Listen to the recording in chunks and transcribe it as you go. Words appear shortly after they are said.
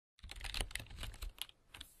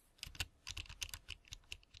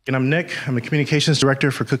And I'm Nick. I'm the Communications Director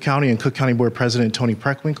for Cook County and Cook County Board President Tony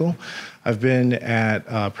Preckwinkle. I've been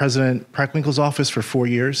at President Preckwinkle's office for 4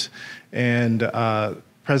 years, and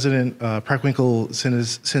President Preckwinkle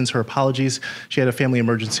sends her apologies. She had a family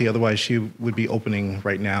emergency, otherwise she would be opening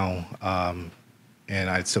right now, and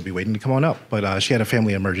I'd still be waiting to come on up. But she had a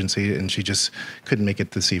family emergency, and she just couldn't make it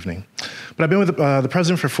this evening. But I've been with the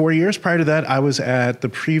president for 4 years. Prior to that, I was at the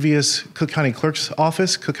previous Cook County Clerk's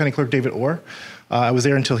office, Cook County Clerk David Orr. I was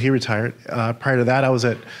there until he retired. Prior to that, I was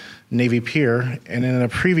at Navy Pier, and in a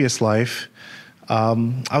previous life, I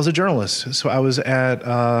was a journalist. So I was at,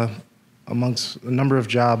 amongst a number of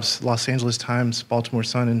jobs, Los Angeles Times, Baltimore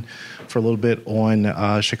Sun, and for a little bit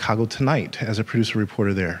on Chicago Tonight as a producer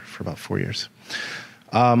reporter there for about 4 years.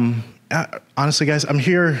 Honestly, guys, I'm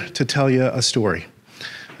here to tell you a story.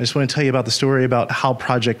 I just want to tell you about the story about how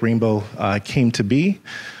Project Rainbow came to be,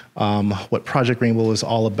 what Project Rainbow is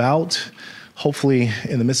all about. Hopefully,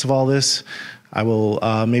 in the midst of all this, I will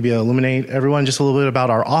maybe illuminate everyone just a little bit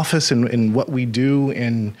about our office and what we do,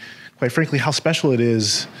 and quite frankly, how special it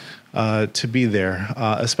is to be there,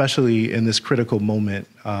 especially in this critical moment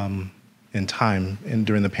in time and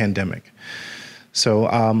during the pandemic.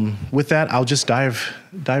 So with that, I'll just dive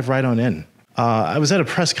right on in. I was at a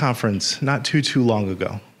press conference not too long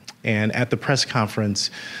ago, and at the press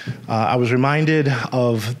conference, I was reminded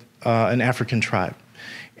of an African tribe.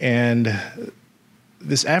 And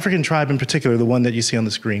this African tribe in particular, the one that you see on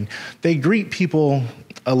the screen, they greet people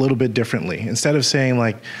a little bit differently. Instead of saying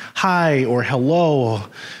like, hi or hello,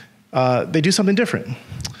 they do something different.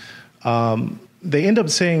 They end up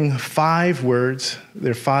saying 5 words.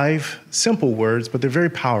 They're 5 simple words, but they're very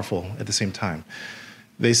powerful at the same time.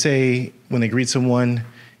 They say, when they greet someone,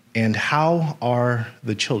 and how are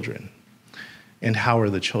the children? And how are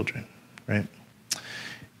the children, right?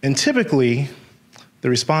 And typically, the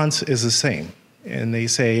response is the same. And they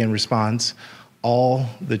say in response, all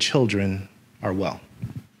the children are well.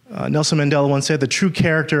 Nelson Mandela once said, the true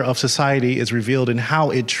character of society is revealed in how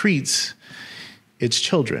it treats its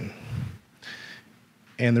children.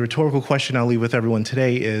 And the rhetorical question I'll leave with everyone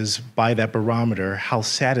today is, by that barometer, how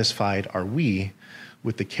satisfied are we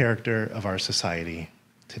with the character of our society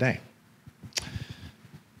today?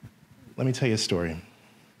 Let me tell you a story.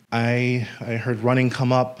 I heard running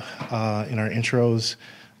come up in our intros.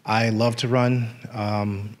 I love to run.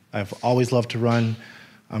 I've always loved to run.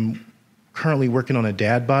 I'm currently working on a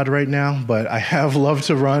dad bod right now, but I have loved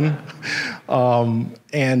to run.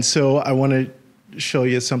 And so I want to show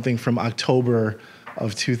you something from October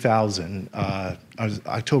of 2000,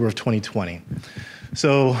 October of 2020.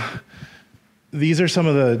 So these are some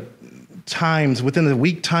of the times within the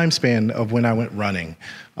week time span of when I went running.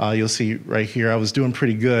 You'll see right here, I was doing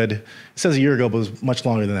pretty good. It says a year ago, but it was much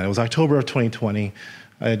longer than that. It was October of 2020.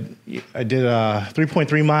 I did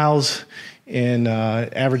 3.3 miles in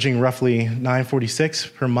averaging roughly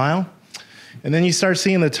 9:46 per mile. And then you start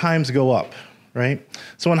seeing the times go up, right?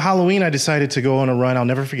 So on Halloween, I decided to go on a run. I'll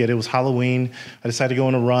never forget, it was Halloween. I decided to go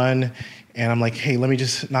on a run, and I'm like, hey, let me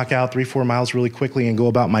just knock out 3-4 miles really quickly and go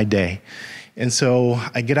about my day. And so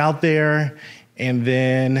I get out there, and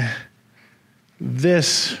then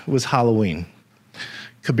this was Halloween.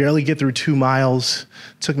 Could barely get through 2 miles.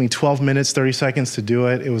 Took me 12 minutes, 30 seconds to do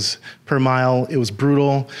it. It was per mile. It was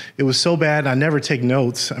brutal. It was so bad. I never take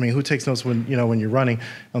notes. I mean, who takes notes when you're running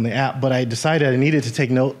on the app? But I decided I needed to take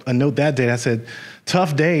a note that day. I said,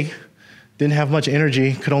 tough day. Didn't have much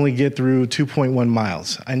energy. Could only get through 2.1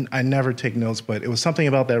 miles. I never take notes, but it was something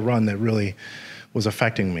about that run that really was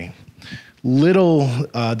affecting me. Little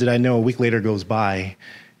did I know, a week later goes by,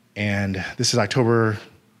 and this is October,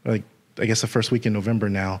 like I guess the first week in November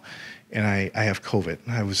now, and I have COVID.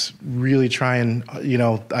 I was really trying,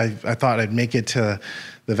 I thought I'd make it to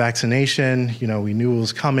the vaccination. We knew it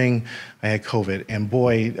was coming. I had COVID, and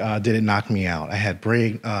boy, did it knock me out. I had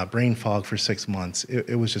brain fog for 6 months.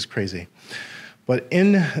 It was just crazy. But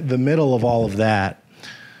in the middle of all of that,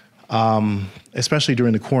 especially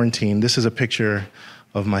during the quarantine, this is a picture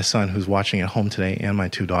of my son who's watching at home today, and my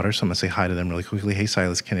 2 daughters. So I'm gonna say hi to them really quickly. Hey,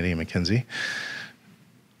 Silas, Kennedy, and Mackenzie.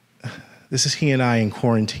 This is he and I in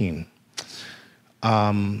quarantine. We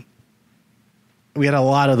had a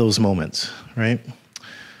lot of those moments, right?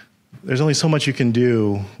 There's only so much you can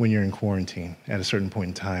do when you're in quarantine at a certain point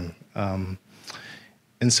in time.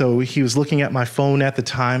 And so he was looking at my phone at the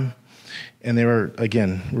time, and we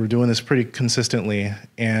were doing this pretty consistently.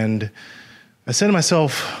 And I said to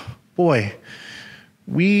myself, boy,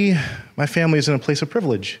 my family is in a place of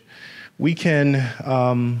privilege. We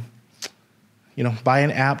can, buy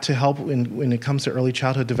an app to help when it comes to early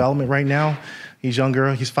childhood development right now. He's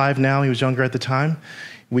younger. He's 5 now. He was younger at the time.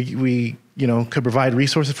 We could provide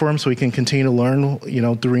resources for him so he can continue to learn,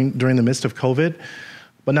 during the midst of COVID.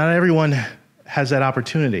 But not everyone has that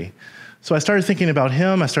opportunity. So I started thinking about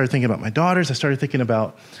him. I started thinking about my daughters. I started thinking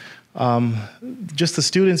about just the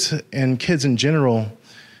students and kids in general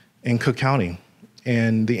in Cook County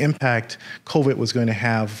and the impact COVID was going to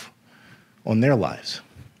have on their lives.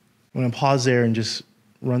 I'm going to pause there and just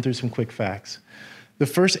run through some quick facts. The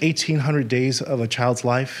first 1,800 days of a child's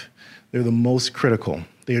life, they're the most critical.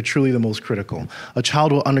 They are truly the most critical. A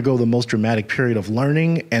child will undergo the most dramatic period of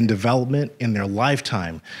learning and development in their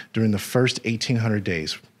lifetime during the first 1,800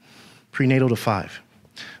 days, prenatal to 5.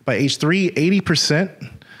 By age 3,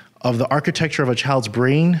 80% of the architecture of a child's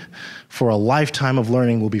brain for a lifetime of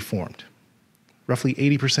learning will be formed. Roughly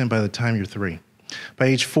 80% by the time you're 3. By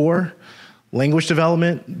age 4, language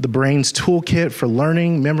development, the brain's toolkit for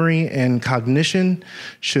learning, memory, and cognition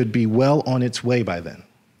should be well on its way by then,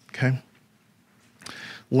 okay?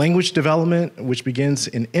 Language development, which begins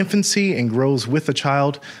in infancy and grows with the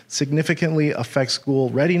child, significantly affects school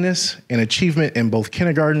readiness and achievement in both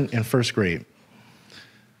kindergarten and first grade.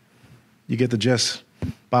 You get the gist.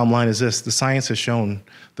 Bottom line is this: the science has shown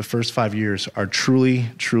the first 5 years are truly,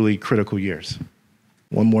 truly critical years.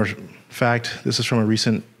 One more fact, this is from a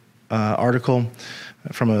recent article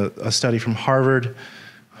from a study from Harvard.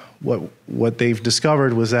 What they've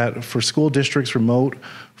discovered was that for school districts remote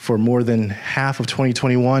for more than half of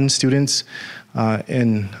 2021 students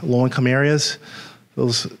in low-income areas,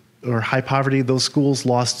 or high poverty, those schools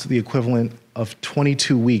lost the equivalent of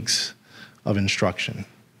 22 weeks of instruction,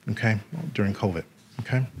 okay, during COVID,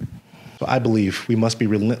 okay? So I believe we must be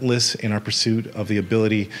relentless in our pursuit of the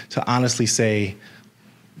ability to honestly say,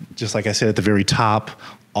 just like I said at the very top,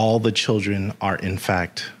 all the children are in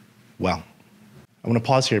fact well. I'm going to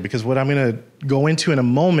pause here because what I'm going to go into in a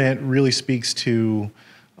moment really speaks to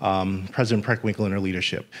President Preckwinkle and her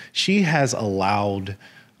leadership. She has allowed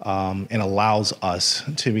and allows us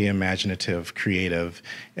to be imaginative, creative,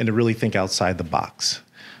 and to really think outside the box.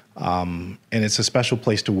 And it's a special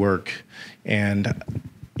place to work. And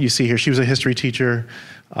you see here, she was a history teacher,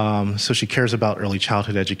 so she cares about early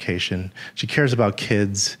childhood education. She cares about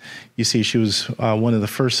kids. You see, she was one of the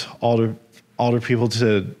first older people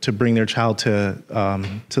to bring their child to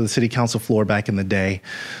the city council floor back in the day.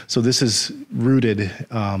 So this is rooted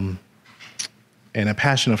in a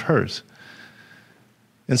passion of hers.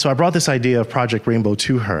 And so I brought this idea of Project Rainbow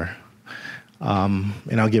to her,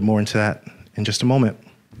 and I'll get more into that in just a moment.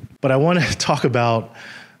 But I want to talk about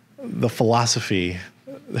the philosophy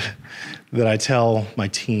that I tell my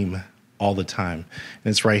team all the time,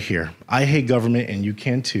 and it's right here. I hate government, and you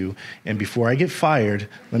can too. And before I get fired,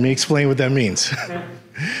 let me explain what that means.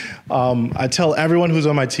 I tell everyone who's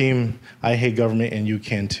on my team, I hate government, and you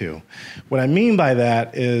can too. What I mean by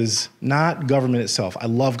that is not government itself. I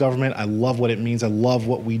love government. I love what it means. I love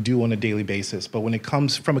what we do on a daily basis. But when it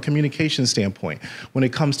comes from a communication standpoint, when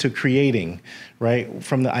it comes to creating, right,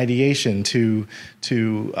 from the ideation to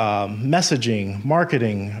messaging,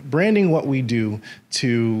 marketing, branding what we do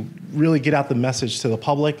to really get out the message to the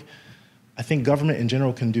public, I think government in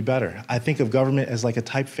general can do better. I think of government as like a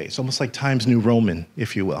typeface, almost like Times New Roman,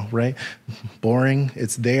 if you will, right? Boring,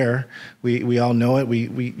 it's there. We all know it.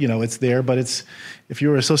 It's there, but it's, if you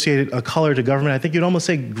were associated a color to government, I think you'd almost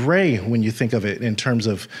say gray when you think of it in terms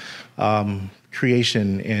of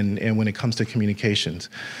creation and when it comes to communications.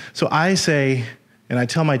 So I say, and I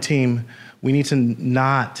tell my team, we need to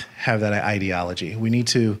not have that ideology. We need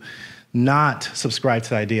to not subscribe to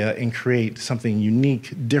the idea and create something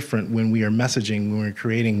unique, different when we are messaging, when we're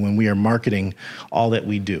creating, when we are marketing all that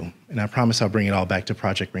we do. And I promise I'll bring it all back to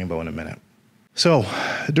Project Rainbow in a minute. So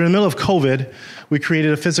during the middle of COVID, we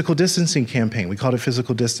created a physical distancing campaign. We called it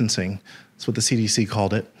physical distancing. That's what the CDC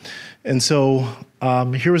called it. And so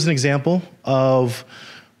here was an example of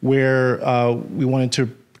where we wanted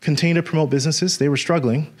to continue to promote businesses. They were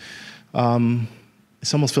struggling.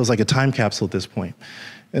 It almost feels like a time capsule at this point.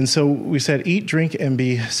 And so we said, eat, drink, and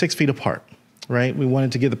be 6 feet apart, right? We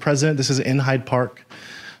wanted to give the president, this is in Hyde Park,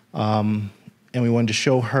 and we wanted to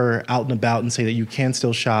show her out and about and say that you can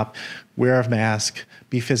still shop, wear a mask,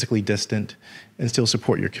 be physically distant, and still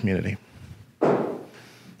support your community.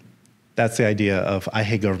 That's the idea of I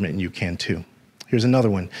hate government and you can too. Here's another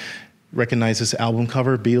one. Recognize this album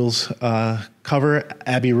cover, Beatles cover,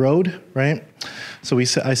 Abbey Road, right? So I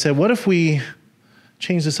said, what if we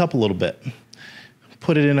change this up a little bit?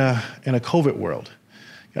 Put it in a COVID world.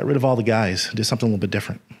 Got rid of all the guys, did something a little bit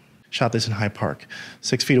different. Shot this in Hyde Park.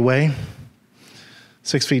 6 feet away,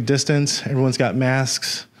 6 feet distance, everyone's got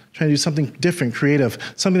masks, trying to do something different, creative,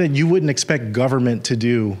 something that you wouldn't expect government to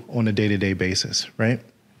do on a day-to-day basis, right?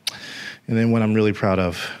 And then what I'm really proud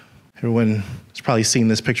of, everyone has probably seen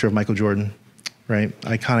this picture of Michael Jordan, right?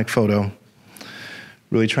 Iconic photo,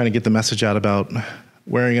 really trying to get the message out about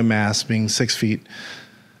wearing a mask, being 6 feet,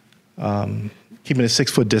 keeping a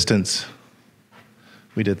 6 foot distance.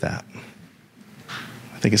 We did that.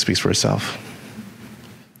 I think it speaks for itself.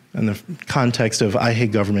 In the context of I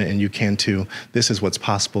hate government and you can too, this is what's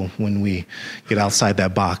possible when we get outside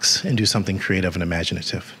that box and do something creative and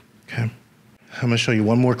imaginative, okay? I'm gonna show you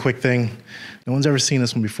one more quick thing. No one's ever seen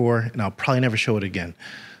this one before, and I'll probably never show it again.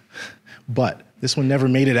 But this one never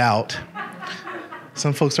made it out.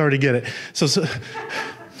 Some folks already get it. So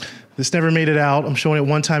this never made it out. I'm showing it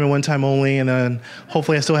one time and one time only, and then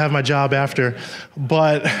hopefully I still have my job after.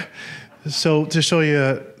 But so to show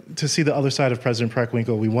you, to see the other side of President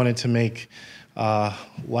Preckwinkle, we wanted to make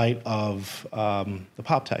light of the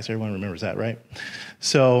pop tax. Everyone remembers that, right?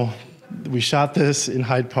 So we shot this in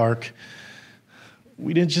Hyde Park.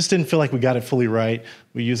 We just didn't feel like we got it fully right.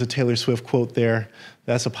 We used a Taylor Swift quote there.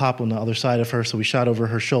 That's a pop on the other side of her, so we shot over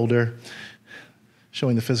her shoulder,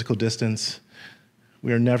 showing the physical distance.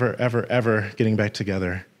 We are never, ever, ever getting back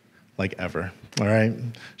together, like ever, all right?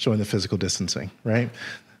 Showing the physical distancing, right?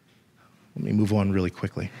 Let me move on really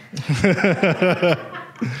quickly.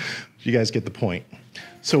 You guys get the point.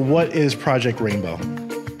 So what is Project Rainbow?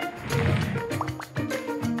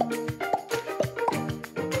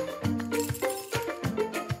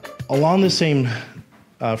 Along the same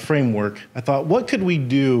framework, I thought, what could we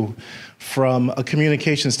do from a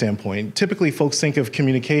communication standpoint? Typically, folks think of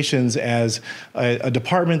communications as a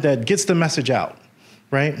department that gets the message out,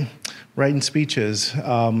 right? Writing speeches.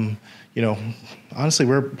 Honestly,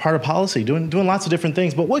 we're part of policy, doing lots of different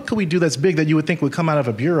things. But what could we do that's big that you would think would come out of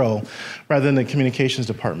a bureau rather than the communications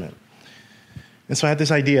department? And so I had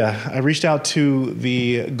this idea. I reached out to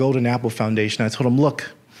the Golden Apple Foundation. I told them, look,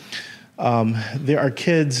 there are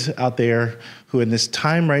kids out there who in this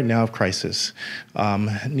time right now of crisis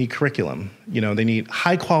need curriculum. They need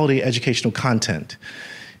high quality educational content.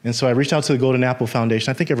 And so I reached out to the Golden Apple Foundation.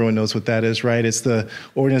 I think everyone knows what that is, right? It's the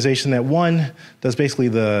organization that, one, does basically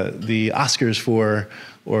the Oscars for,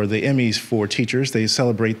 or the Emmys for teachers. They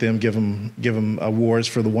celebrate them, give them awards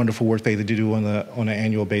for the wonderful work they do on an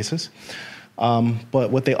annual basis. But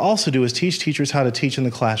what they also do is teach teachers how to teach in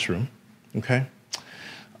the classroom, okay?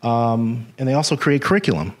 And they also create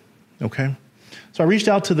curriculum, okay? So I reached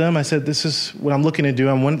out to them. I said, this is what I'm looking to do.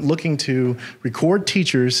 I'm looking to record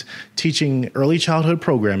teachers teaching early childhood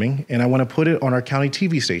programming, and I want to put it on our county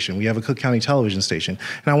TV station. We have a Cook County television station.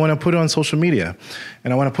 And I want to put it on social media,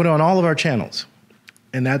 and I want to put it on all of our channels.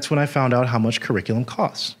 And that's when I found out how much curriculum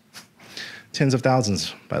costs. Tens of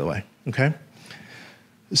thousands, by the way, okay?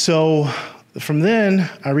 So from then,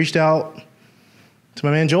 I reached out to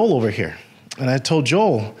my man Joel over here. And I told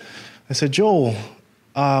Joel, I said, Joel,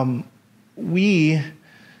 I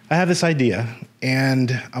have this idea,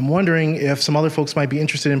 and I'm wondering if some other folks might be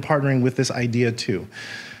interested in partnering with this idea too.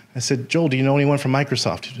 I said, Joel, do you know anyone from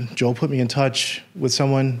Microsoft? Joel put me in touch with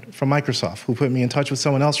someone from Microsoft, who put me in touch with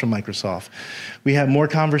someone else from Microsoft. We had more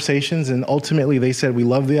conversations, and ultimately they said, we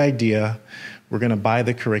love the idea. We're going to buy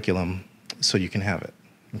the curriculum so you can have it,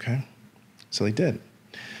 okay? So they did,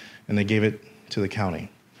 and they gave it to the county.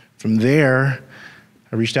 From there,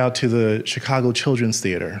 I reached out to the Chicago Children's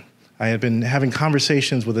Theater. I had been having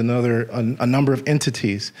conversations with a number of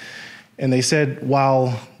entities, and they said,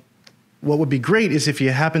 while what would be great is if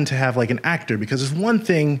you happen to have like an actor, because it's one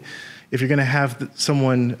thing if you're going to have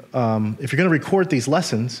someone, if you're going to record these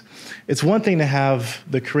lessons, it's one thing to have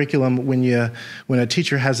the curriculum when a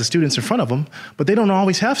teacher has the students in front of them, but they don't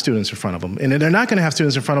always have students in front of them. And they're not going to have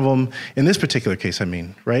students in front of them in this particular case,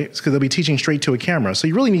 right? It's because they'll be teaching straight to a camera. So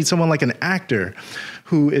you really need someone like an actor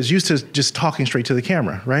who is used to just talking straight to the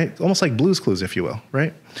camera, right? Almost like Blue's Clues, if you will,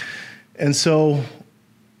 right? And so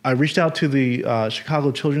I reached out to the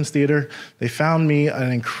Chicago Children's Theater. They found me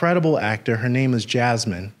an incredible actor. Her name is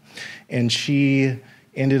Jasmine. And she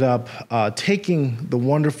ended up taking the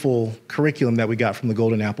wonderful curriculum that we got from the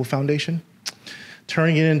Golden Apple Foundation,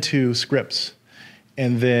 turning it into scripts.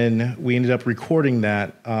 And then we ended up recording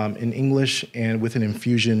that in English and with an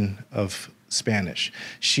infusion of Spanish.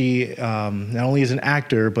 She not only is an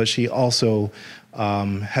actor, but she also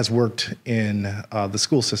has worked in the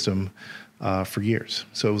school system for years.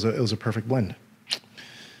 So it was a perfect blend.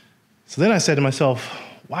 So then I said to myself,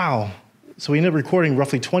 wow. So we ended up recording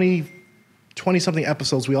roughly 20-something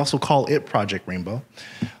episodes. We also call it Project Rainbow,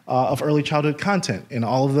 of early childhood content. And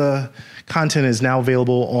all of the content is now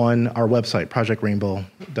available on our website,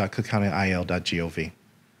 projectrainbow.cookcountyil.gov.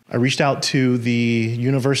 I reached out to the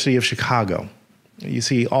University of Chicago. You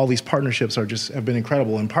see, all these partnerships have been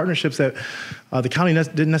incredible, and partnerships that the county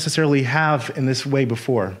didn't necessarily have in this way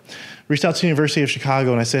before. Reached out to the University of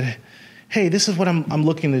Chicago, and I said, hey, this is what I'm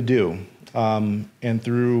looking to do. And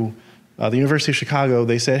through the University of Chicago,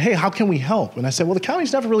 they said, hey, how can we help? And I said, well, the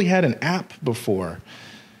county's never really had an app before.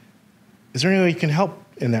 Is there any way you can help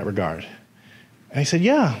in that regard? And he said,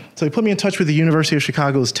 yeah. So he put me in touch with the University of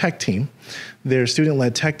Chicago's tech team, their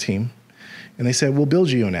student-led tech team, and they said, we'll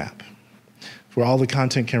build you an app where all the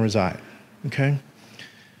content can reside, okay?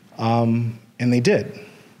 And they did.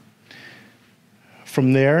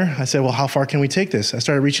 From there, I said, well, how far can we take this? I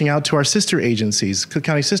started reaching out to our sister agencies, Cook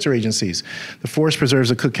County sister agencies, the Forest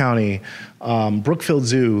Preserves of Cook County, Brookfield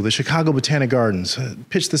Zoo, the Chicago Botanic Gardens,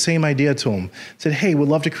 pitched the same idea to them. Said, hey, we'd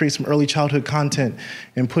love to create some early childhood content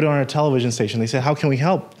and put it on our television station. They said, how can we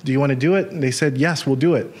help? Do you want to do it? And they said, yes, we'll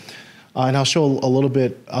do it. And I'll show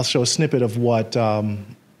a snippet of what the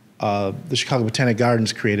Chicago Botanic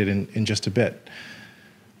Gardens created in just a bit.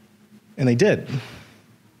 And they did. And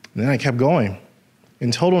then I kept going.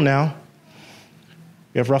 In total now,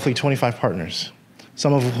 we have roughly 25 partners,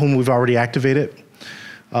 some of whom we've already activated,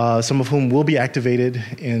 some of whom will be activated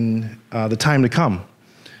in the time to come.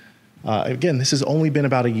 Again, this has only been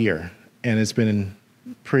about a year, and it's been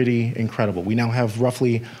pretty incredible. We now have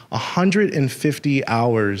roughly 150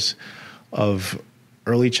 hours of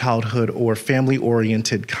early childhood or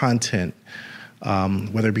family-oriented content,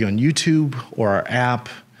 whether it be on YouTube or our app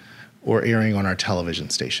or airing on our television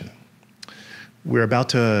station. We're about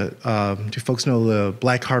to, do folks know the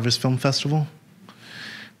Black Harvest Film Festival?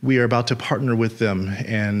 We are about to partner with them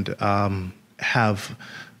and have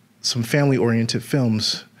some family-oriented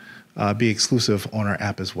films be exclusive on our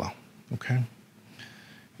app as well, okay?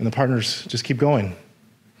 And the partners just keep going.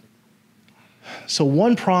 So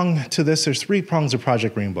one prong to this, there's 3 prongs of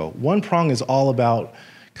Project Rainbow. One prong is all about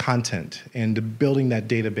content and building that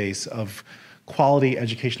database of quality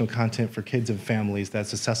educational content for kids and families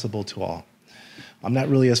that's accessible to all. I'm not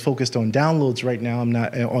really as focused on downloads right now. I'm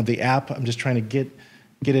not on the app. I'm just trying to get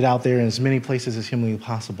it out there in as many places as humanly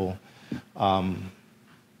possible and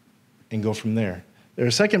go from there.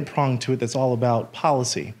 There's a second prong to it that's all about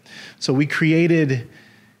policy. So we created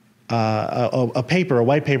a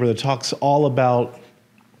white paper that talks all about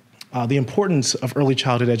the importance of early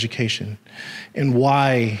childhood education and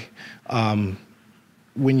why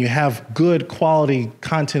when you have good quality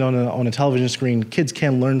content on a television screen, kids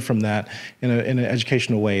can learn from that in an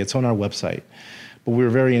educational way. It's on our website. But we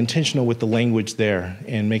were very intentional with the language there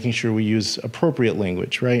and making sure we use appropriate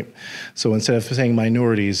language, right? So instead of saying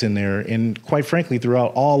minorities in there, and quite frankly,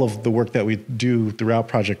 throughout all of the work that we do throughout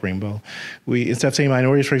Project Rainbow, instead of saying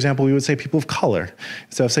minorities, for example, we would say people of color.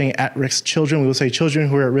 Instead of saying at-risk children, we would say children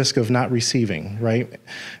who are at risk of not receiving, right?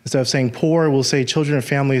 Instead of saying poor, we'll say children and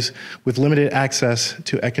families with limited access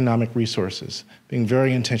to economic resources. Being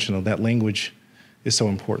very intentional, that language is so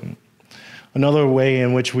important. Another way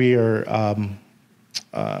in which we are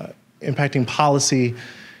impacting policy,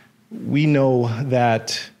 we know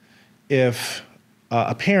that if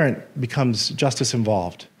a parent becomes justice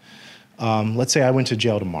involved, let's say I went to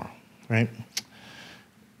jail tomorrow, right?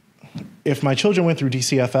 If my children went through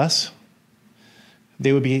DCFS,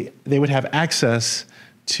 they would have access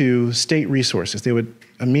to state resources. They would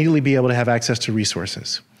immediately be able to have access to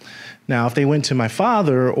resources. Now, if they went to my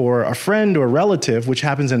father or a friend or relative, which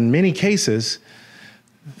happens in many cases,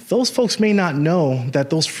 those folks may not know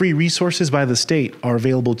that those free resources by the state are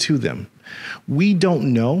available to them. We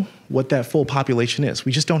don't know what that full population is.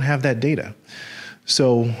 We just don't have that data.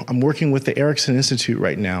 So I'm working with the Erickson Institute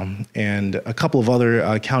right now and a couple of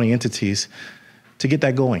other county entities to get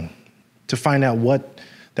that going, to find out what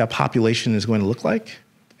that population is going to look like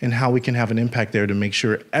and how we can have an impact there to make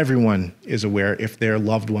sure everyone is aware if their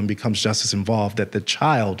loved one becomes justice involved, that the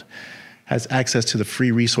child has access to the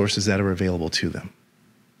free resources that are available to them.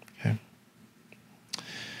 Okay.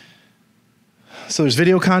 So there's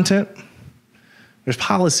video content, there's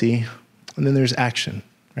policy, and then there's action,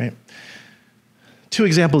 right? 2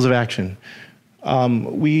 examples of action.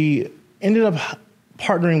 We ended up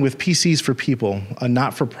partnering with PCs for People, a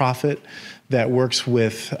not-for-profit that works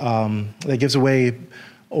with, that gives away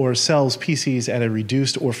or sells PCs at a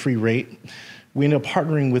reduced or free rate. We ended up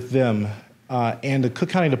partnering with them and the Cook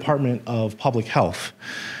County Department of Public Health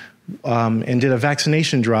and did a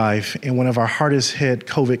vaccination drive in one of our hardest hit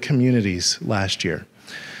COVID communities last year.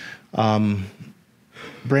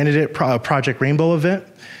 Branded it Project Rainbow event.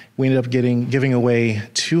 We ended up giving away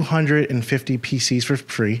 250 PCs for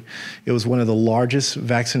free. It was one of the largest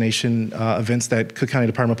vaccination events that Cook County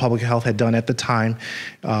Department of Public Health had done at the time.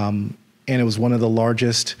 And and it was one of the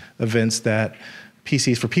largest events that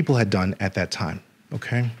PCs for People had done at that time,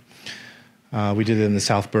 okay? We did it in the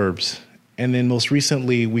South Burbs. And then most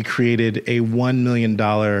recently, we created a $1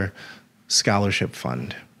 million scholarship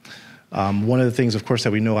fund. One of the things, of course,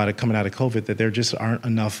 that we know coming out of COVID, that there just aren't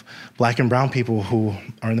enough Black and brown people who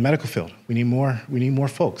are in the medical field. We need more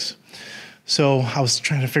folks. So I was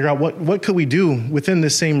trying to figure out what could we do within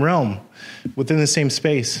this same realm, within the same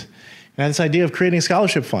space. And I had this idea of creating a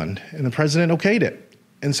scholarship fund, and the president okayed it.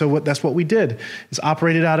 And so that's what we did. It's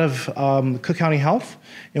operated out of Cook County Health.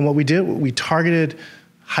 And what we did, we targeted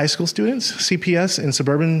high school students, CPS in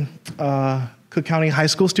suburban Cook County high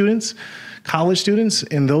school students, college students,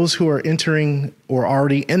 and those who are entering or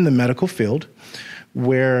already in the medical field,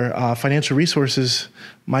 where financial resources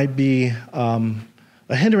might be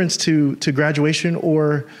a hindrance to graduation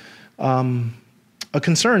or a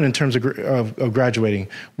concern in terms of graduating.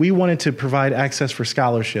 We wanted to provide access for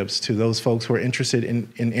scholarships to those folks who are interested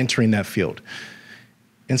in entering that field.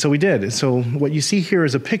 And so we did. And so what you see here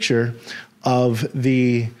is a picture of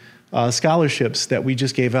the scholarships that we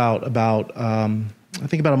just gave out about, I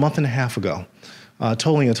think about a month and a half ago,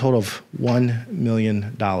 totaling a total of $1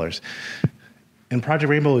 million. And Project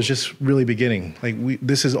Rainbow is just really beginning.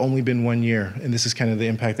 This has only been 1 year, and this is kind of the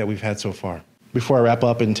impact that we've had so far. Before I wrap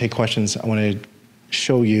up and take questions, I want to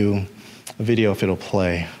show you a video if it'll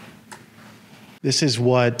play. This is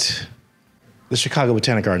what the Chicago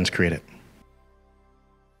Botanic Gardens created.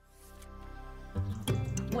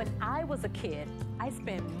 When I was a kid, I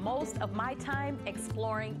spent most of my time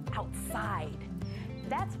exploring outside.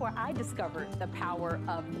 That's where I discovered the power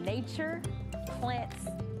of nature, plants,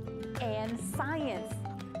 and science.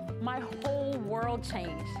 My whole world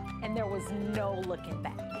changed, and there was no looking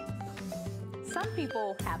back. Some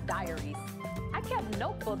people have diaries. I kept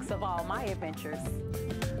notebooks of all my adventures.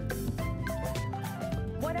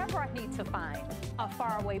 Whatever I need to find, a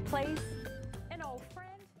faraway place, an old friend.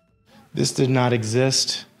 This did not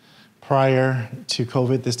exist prior to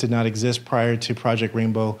COVID. This did not exist prior to Project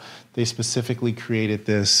Rainbow. They specifically created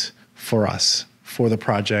this for us, for the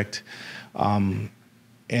project. And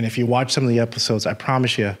if you watch some of the episodes, I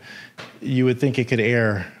promise you, you would think it could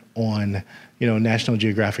air on, National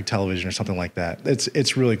Geographic Television or something like that.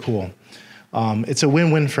 It's really cool. It's a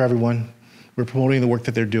win-win for everyone. We're promoting the work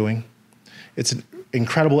that they're doing. It's an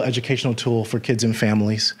incredible educational tool for kids and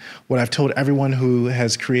families. What I've told everyone who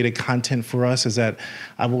has created content for us is that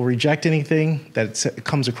I will reject anything that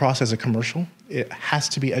comes across as a commercial. It has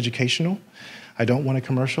to be educational. I don't want a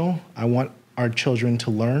commercial. I want our children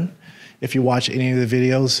to learn. If you watch any of the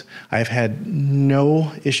videos, I've had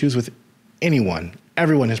no issues with anyone.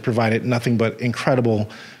 Everyone has provided nothing but incredible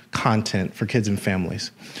content for kids and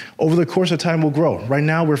families. Over the course of time, we'll grow. Right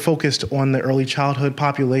now, we're focused on the early childhood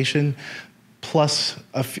population, plus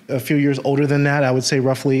a few years older than that, I would say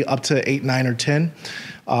roughly up to 8, 9, or 10.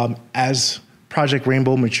 As Project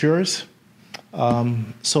Rainbow matures,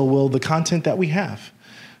 so will the content that we have.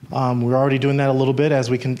 We're already doing that a little bit as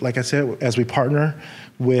we can, like I said, as we partner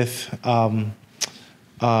with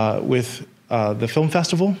the film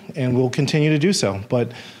festival, and we'll continue to do so.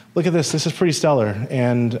 But look at this. This is pretty stellar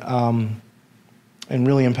and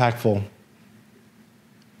really impactful.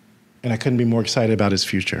 And I couldn't be more excited about its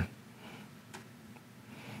future.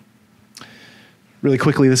 Really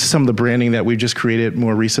quickly, this is some of the branding that we've just created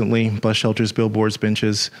more recently: bus shelters, billboards,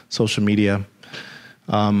 benches, social media.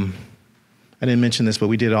 I didn't mention this, but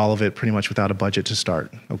we did all of it pretty much without a budget to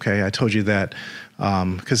start, okay? I told you that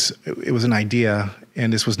because it was an idea,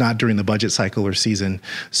 and this was not during the budget cycle or season,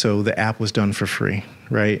 so the app was done for free,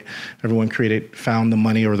 right? Everyone found the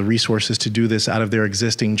money or the resources to do this out of their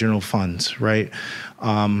existing general funds, right?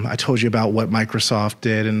 I told you about what Microsoft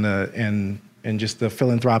did and just the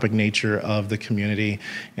philanthropic nature of the community.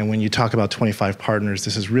 And when you talk about 25 partners,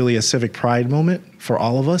 this is really a civic pride moment for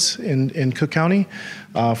all of us in Cook County,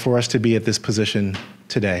 for us to be at this position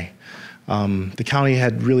today. The county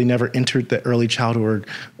had really never entered the early childhood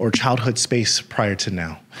or childhood space prior to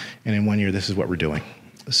now. And in 1 year, this is what we're doing.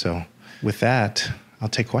 So with that, I'll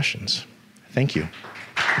take questions. Thank you.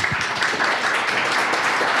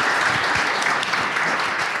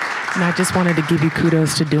 And I just wanted to give you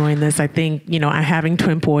kudos to doing this. I think, having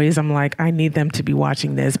twin boys, I'm like, I need them to be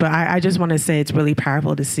watching this. But I just want to say it's really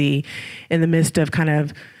powerful to see in the midst of kind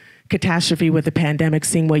of catastrophe with the pandemic,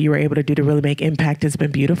 seeing what you were able to do to really make impact has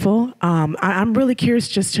been beautiful. I'm really curious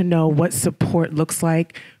just to know what support looks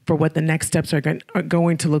like for what the next steps are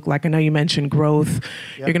going to look like. I know you mentioned growth.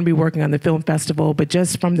 Yep. You're going to be working on the film festival, but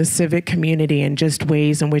just from the civic community and just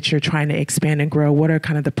ways in which you're trying to expand and grow, what are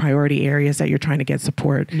kind of the priority areas that you're trying to get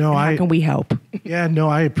support? How can we help? Yeah, no,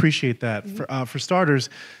 I appreciate that. For starters,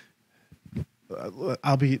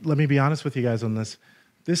 let me be honest with you guys on this.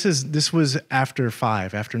 This was after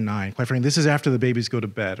 5, after 9. Quite frankly, this is after the babies go to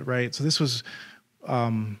bed, right? So this was,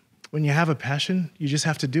 when you have a passion, you just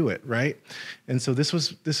have to do it, right? And so this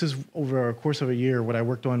is over a course of a year what I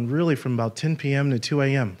worked on really from about 10 p.m. to 2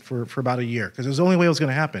 a.m. for about a year, because it was the only way it was going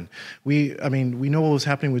to happen. We know what was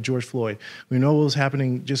happening with George Floyd. We know what was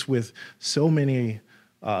happening just with so many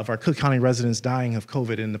of our Cook County residents dying of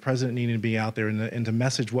COVID, and the president needing to be out there and to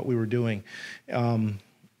message what we were doing.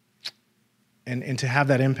 And to have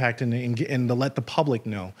that impact and to let the public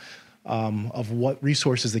know of what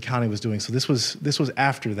resources the county was doing. So this was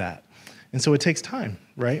after that. And so it takes time,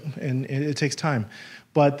 right? And it takes time.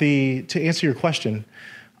 But to answer your question,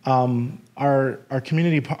 our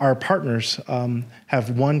community, our partners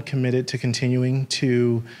have committed to continuing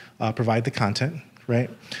to provide the content, right?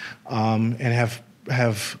 And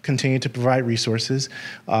have continued to provide resources.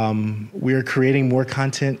 We are creating more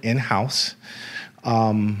content in-house.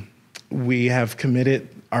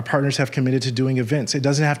 Our partners have committed to doing events. It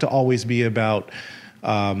doesn't have to always be about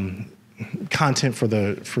content for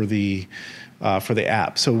the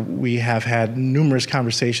app. So we have had numerous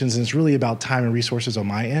conversations, and it's really about time and resources on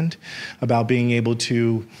my end, about being able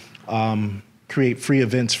to create free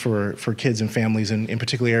events for kids and families in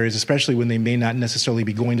particular areas, especially when they may not necessarily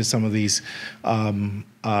be going to some of these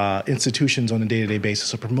institutions on a day-to-day basis.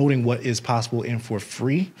 So promoting what is possible and for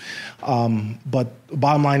free. But the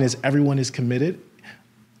bottom line is everyone is committed,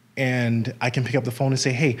 and I can pick up the phone and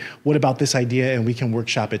say, hey, what about this idea? And we can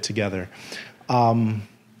workshop it together. I'm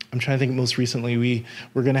trying to think most recently,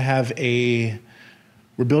 we're going to have we're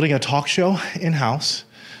building a talk show in-house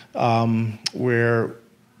where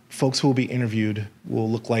folks who will be interviewed will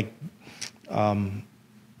look like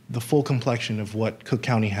the full complexion of what Cook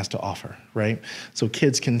County has to offer, right? So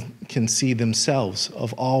kids can see themselves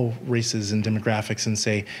of all races and demographics and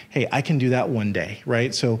say, hey, I can do that one day,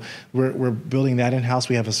 right? So we're building that in-house.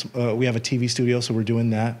 We have a TV studio, so we're doing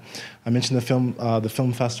that. I mentioned the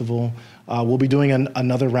film festival. We'll be doing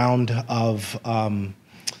another round of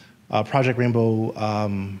Project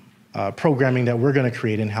Rainbow programming that we're going to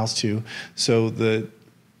create in-house too. So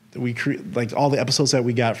we create like all the episodes that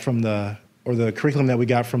we got from the curriculum that we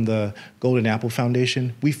got from the Golden Apple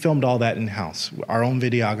Foundation. We filmed all that in-house, our own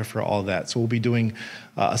videographer, all of that. So we'll be doing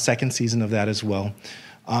a second season of that as well.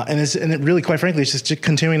 And it really, quite frankly, it's just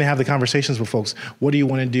continuing to have the conversations with folks. What do you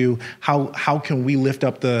want to do? How can we lift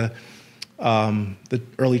up the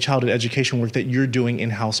early childhood education work that you're doing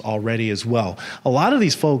in-house already as well? A lot of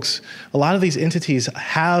these entities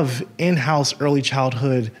have in-house early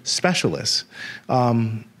childhood specialists.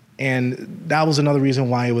 And that was another reason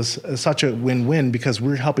why it was such a win-win, because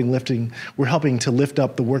we're helping to lift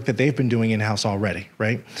up the work that they've been doing in-house already,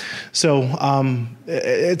 right? So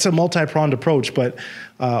it's a multi-pronged approach, but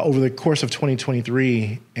over the course of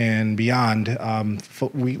 2023 and beyond,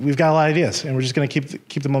 we've got a lot of ideas, and we're just going to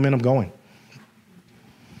keep the momentum going.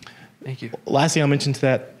 Thank you. Last thing I'll mention to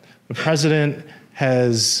that, the president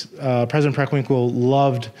President Preckwinkle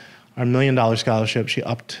loved our $1 million scholarship. She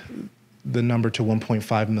upped the number to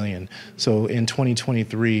 1.5 million. So in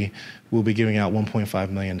 2023, we'll be giving out 1.5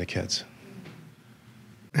 million to kids.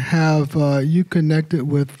 Have you connected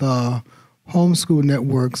with homeschool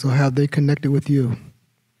networks, or have they connected with you?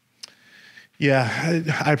 Yeah,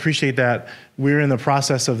 I appreciate that. We're in the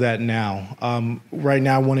process of that now. Right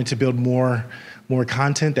now, I wanted to build more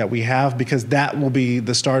content that we have, because that will be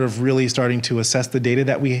the start of really starting to assess the data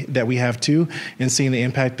that we have too, and seeing the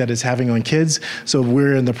impact that it's having on kids. So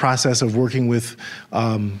we're in the process of working with,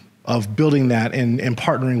 of building that and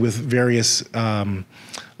partnering with various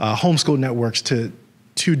homeschool networks to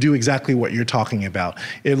do exactly what you're talking about.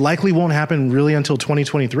 It likely won't happen really until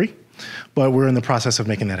 2023, but we're in the process of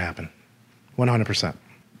making that happen. 100%.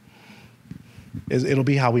 It'll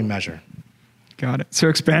be how we measure. Got it. So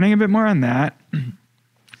expanding a bit more on that,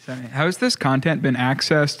 how has this content been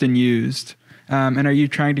accessed and used? And are you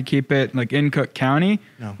trying to keep it like in Cook County?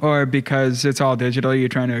 No. Or because it's all digital, you're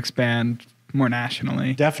trying to expand more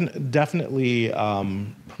nationally? Definitely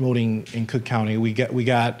promoting in Cook County. We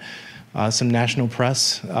got some national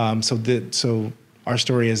press. So our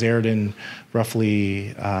story has aired in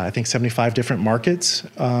roughly, I think, 75 different markets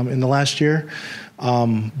in the last year.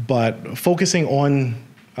 But focusing on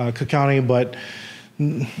Cook County, but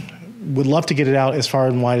would love to get it out as far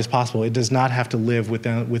and wide as possible. It does not have to live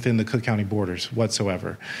within the Cook County borders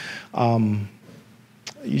whatsoever. You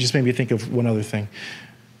just made me think of one other thing.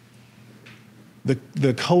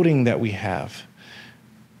 The coding that we have,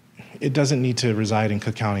 it doesn't need to reside in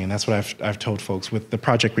Cook County, and that's what I've told folks with the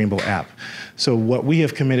Project Rainbow app. So what we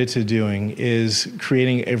have committed to doing is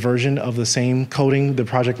creating a version of the same coding, the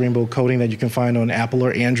Project Rainbow coding that you can find on Apple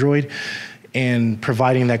or Android, and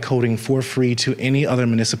providing that coding for free to any other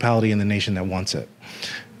municipality in the nation that wants it.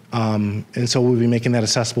 And so we'll be making that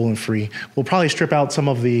accessible and free. We'll probably strip out some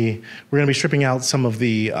of the, we're going to be stripping out some of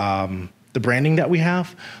the branding that we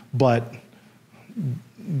have, but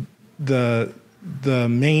the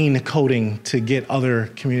main coding to get other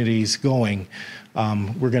communities going,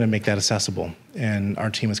 we're going to make that accessible. And our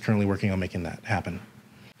team is currently working on making that happen.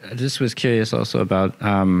 I just was curious also about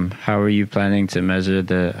how are you planning to measure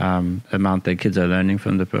the amount that kids are learning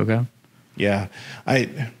from the program? Yeah,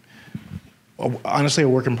 honestly, a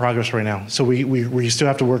work in progress right now. So we still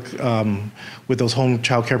have to work with those home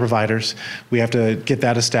child care providers. We have to get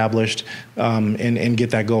that established and get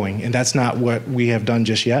that going. And that's not what we have done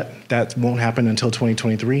just yet. That won't happen until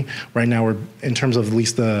 2023. Right now, we're, in terms of at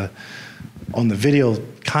least on the video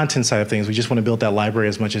content side of things, we just want to build that library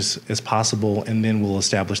as much as possible, and then we'll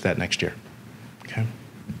establish that next year. Okay.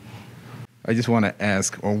 I just want to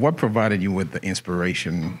ask, what provided you with the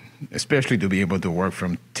inspiration, especially to be able to work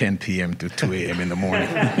from 10 p.m. to 2 a.m. in the morning?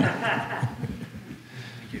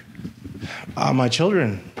 My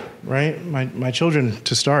children, right? My children,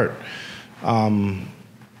 to start. The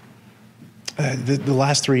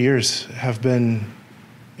last 3 years have been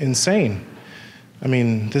insane. I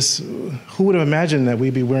mean, who would have imagined that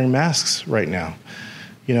we'd be wearing masks right now?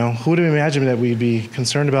 You know, who would have imagined that we'd be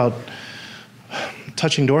concerned about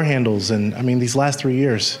touching door handles? And I mean, these last 3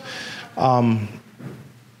 years.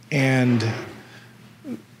 And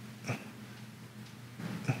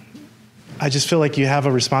I just feel like you have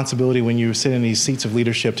a responsibility when you sit in these seats of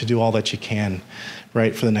leadership to do all that you can,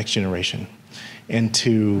 right, for the next generation. And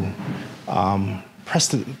to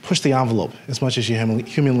push the envelope as much as you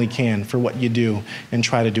humanly can for what you do and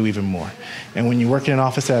try to do even more. And when you work in an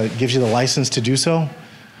office that gives you the license to do so,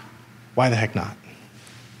 why the heck not,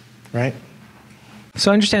 right? So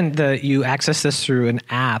I understand that you access this through an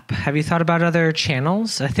app. Have you thought about other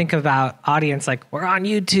channels? I think about audience, like we're on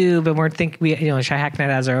YouTube and Shy Hacknet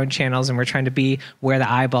has our own channels and we're trying to be where the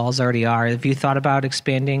eyeballs already are. Have you thought about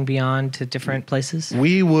expanding beyond to different places?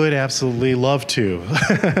 We would absolutely love to.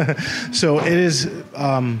 So it is,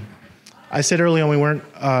 I said early on we weren't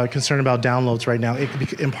concerned about downloads right now,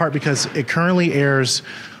 in part because it currently airs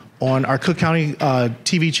on our Cook County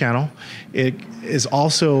TV channel. It is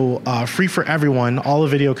also free for everyone. All the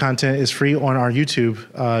video content is free on our YouTube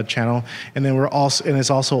channel, and then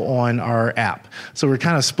it's also on our app. So we're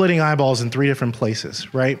kind of splitting eyeballs in 3 different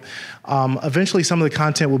places, right? Eventually, some of the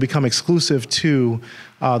content will become exclusive to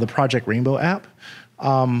the Project Rainbow app,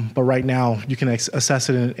 but right now you can access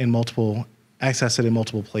it in multiple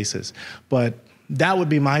places. But that would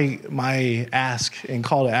be my ask and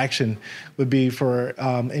call to action would be for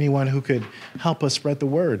anyone who could help us spread the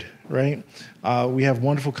word, right? We have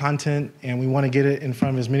wonderful content and we want to get it in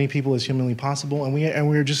front of as many people as humanly possible. And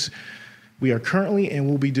we are currently and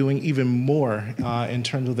will be doing even more in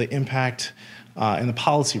terms of the impact in the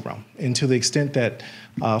policy realm. And to the extent that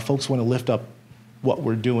folks want to lift up what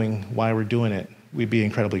we're doing, why we're doing it, we'd be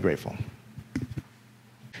incredibly grateful.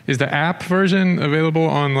 Is the app version available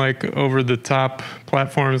on like over-the-top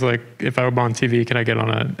platforms? Like if I were on TV, can I get on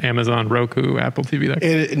an Amazon, Roku, Apple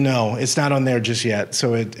TV? No, it's not on there just yet.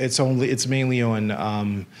 So it's mainly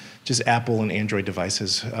on just Apple and Android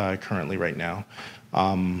devices currently right now.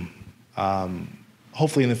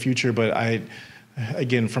 Hopefully in the future, but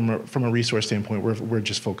again, from a resource standpoint, we're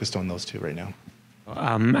just focused on those 2 right now.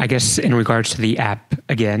 I guess in regards to the app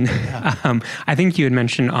again, I think you had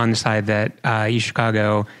mentioned on the slide that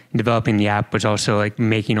UChicago, in developing the app, was also like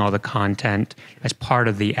making all the content as part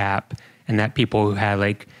of the app, and that people who had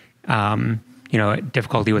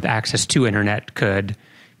difficulty with access to internet could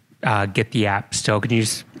get the app still. Can you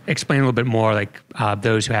just explain a little bit more, like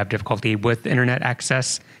those who have difficulty with internet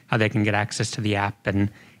access, how they can get access to the app, and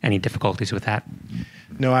any difficulties with that?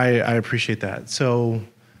 No, I appreciate that. So.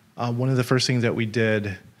 One of the first things that we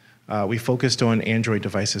did, we focused on Android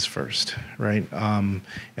devices first, right? And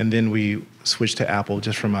then we switched to Apple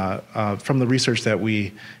just from the research that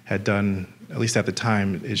we had done, at least at the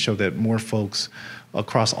time. It showed that more folks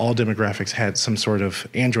across all demographics had some sort of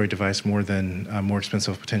Android device more than more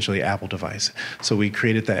expensive, potentially Apple device. So we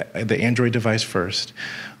created the Android device first.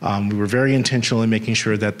 We were very intentional in making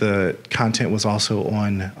sure that the content was also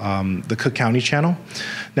on the Cook County channel.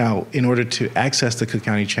 Now, in order to access the Cook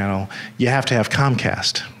County channel, you have to have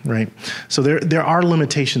Comcast, right? So there are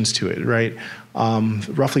limitations to it, right?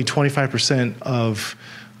 Roughly 25% of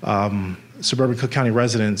suburban Cook County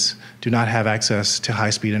residents do not have access to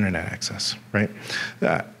high-speed internet access, right?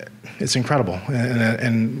 It's incredible,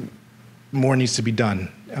 and more needs to be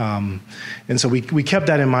done. And so we kept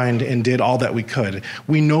that in mind and did all that we could.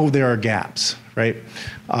 We know there are gaps, right?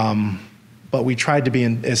 But we tried to be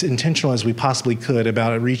as intentional as we possibly could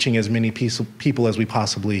about reaching as many people as we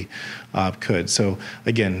possibly could. So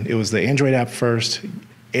again, it was the Android app first,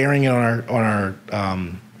 airing it on our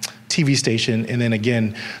TV station, and then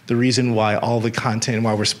again, the reason why all the content and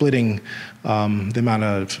why we're splitting the amount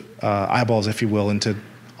of eyeballs, if you will, into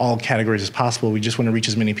all categories as possible. We just want to reach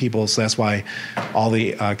as many people, so that's why all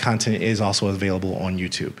the content is also available on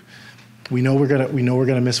YouTube. We know we're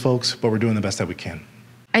gonna miss folks, but we're doing the best that we can.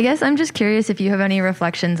 I guess I'm just curious if you have any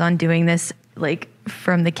reflections on doing this, like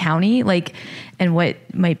from the county, like, and what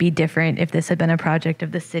might be different if this had been a project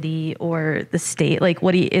of the city or the state. Like,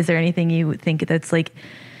 is there anything you think that's like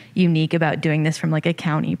unique about doing this from like a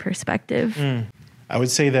county perspective? I would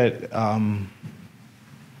say that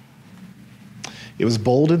it was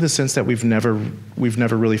bold in the sense that we've never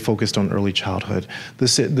really focused on early childhood. The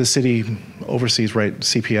city oversees, right,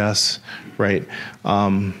 CPS, right?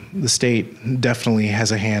 The state definitely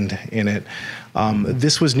has a hand in it.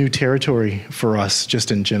 This was new territory for us,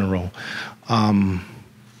 just in general. The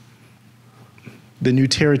new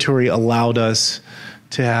territory allowed us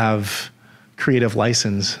to have creative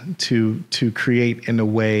license to create in a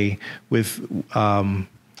way with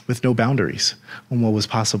no boundaries on what was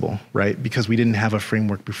possible, right? Because we didn't have a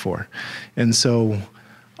framework before. And so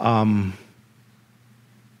I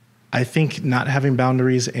think not having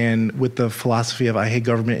boundaries, and with the philosophy of I hate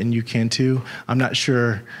government and you can too, I'm not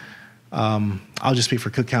sure, I'll just speak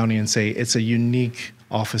for Cook County and say it's a unique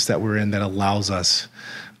office that we're in that allows us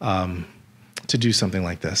to do something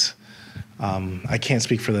like this. I can't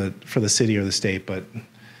speak for the city or the state, but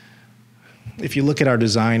if you look at our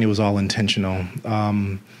design, it was all intentional.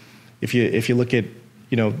 If you look at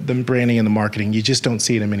the branding and the marketing, you just don't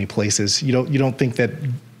see it in many places. You don't think that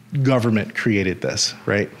government created this,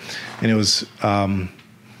 right? And it was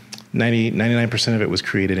 99% of it was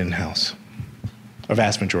created in-house, a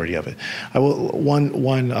vast majority of it. One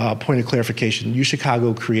point of clarification: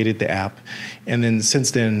 UChicago created the app, and then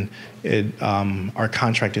since then, our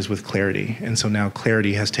contract is with Clarity, and so now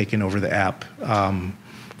Clarity has taken over the app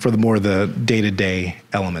for the day-to-day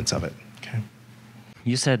elements of it. Okay.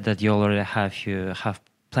 You said that you already have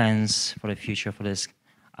plans for the future for this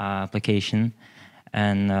application,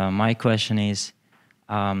 and my question is,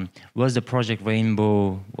 was the Project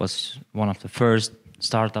Rainbow was one of the first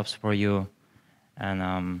startups for you,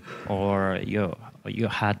 and or you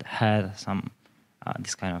had some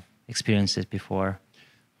this kind of experiences before?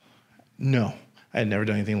 No. I had never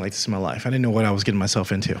done anything like this in my life. I didn't know what I was getting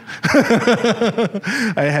myself into.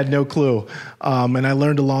 I had no clue. And I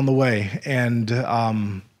learned along the way. And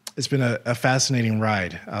it's been a fascinating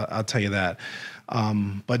ride, I'll tell you that.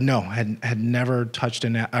 But no, had never touched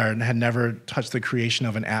an app, or had never touched the creation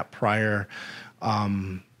of an app prior.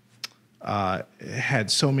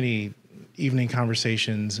 Had so many evening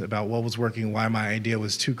conversations about what was working, why my idea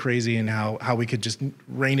was too crazy, and how we could just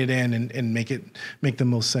rein it in and make the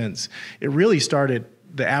most sense. The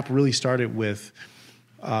app really started with,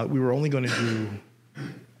 we were only going to do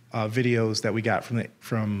videos that we got from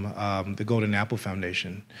the Golden Apple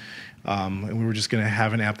Foundation. And we were just going to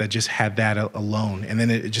have an app that just had that alone. And then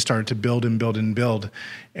it just started to build and build and build.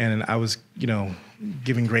 And I was,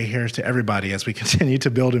 giving gray hairs to everybody as we continued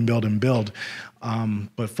to build and build and build.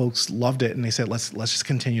 But folks loved it, and they said, let's just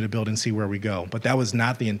continue to build and see where we go. But that was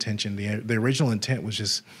not the intention. The original intent was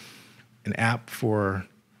just an app for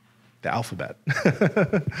the alphabet,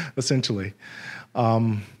 essentially.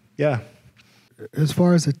 Yeah. As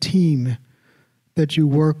far as a team that you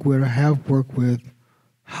work with or have worked with,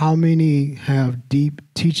 how many have deep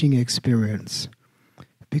teaching experience?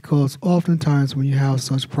 Because oftentimes when you have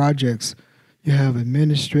such projects, you have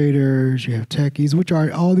administrators, you have techies,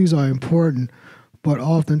 all these are important, but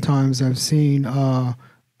oftentimes I've seen a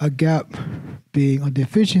gap being, a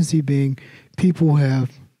deficiency being, people who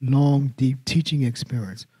have long, deep teaching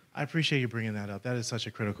experience. I appreciate you bringing that up. That is such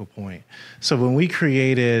a critical point. So when we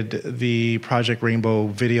created the Project Rainbow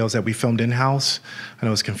videos that we filmed in-house, I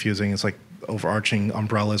know it's confusing. It's like overarching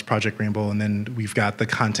umbrellas, Project Rainbow, and then we've got the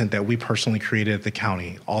content that we personally created at the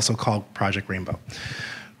county, also called Project Rainbow.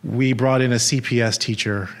 We brought in a CPS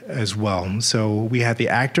teacher as well. So we had the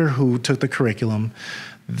actor who took the curriculum.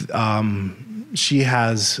 She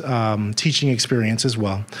has teaching experience as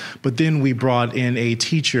well. But then we brought in a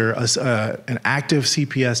teacher, an active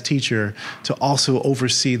CPS teacher, to also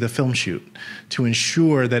oversee the film shoot, to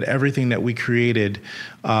ensure that everything that we created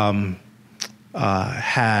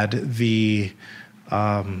had the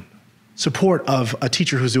support of a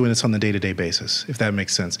teacher who's doing this on the day-to-day basis, if that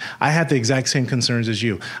makes sense. I had the exact same concerns as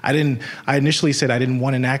you. I initially said I didn't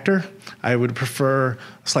want an actor. I would prefer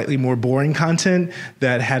slightly more boring content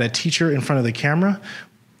that had a teacher in front of the camera.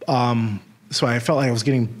 So I felt like I was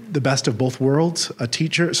getting the best of both worlds, a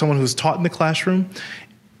teacher, someone who's taught in the classroom.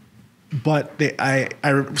 But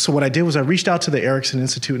so what I did was I reached out to the Erickson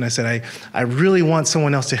Institute and I said, I really want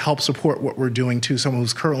someone else to help support what we're doing too, someone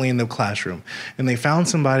who's currently in the classroom. And they found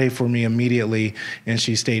somebody for me immediately, and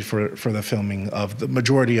she stayed for the filming of the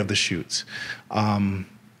majority of the shoots.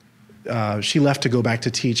 She left to go back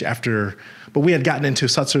to teach after, but we had gotten into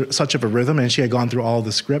such of a rhythm, and she had gone through all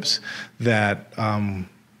the scripts that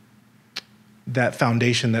that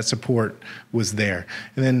foundation, that support was there.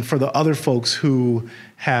 And then for the other folks who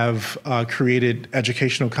have created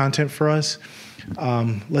educational content for us,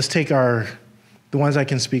 let's take the ones I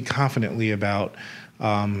can speak confidently about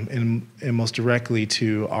and most directly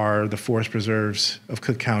to are the forest preserves of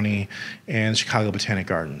Cook County and Chicago Botanic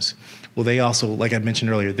Gardens. Well, they also, like I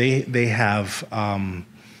mentioned earlier, they have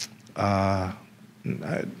I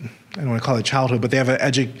don't want to call it childhood, but they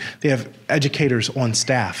have educators on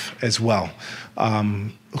staff as well,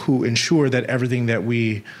 who ensure that everything that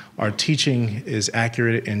we are teaching is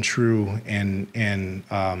accurate and true and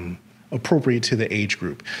appropriate to the age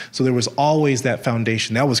group. So there was always that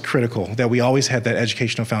foundation. That was critical, that we always had that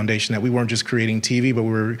educational foundation, that we weren't just creating TV, but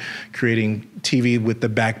we were creating TV with the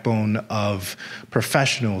backbone of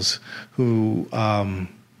professionals who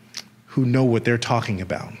know what they're talking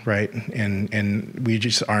about, right? And we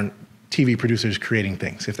just aren't TV producers creating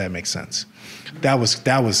things, if that makes sense. That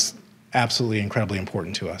was absolutely incredibly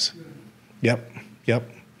important to us. Yep.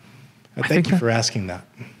 Thank you for asking that.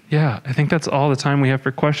 Yeah, I think that's all the time we have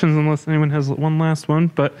for questions, unless anyone has one last one.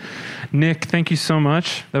 But Nick, thank you so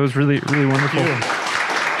much. That was really, really wonderful.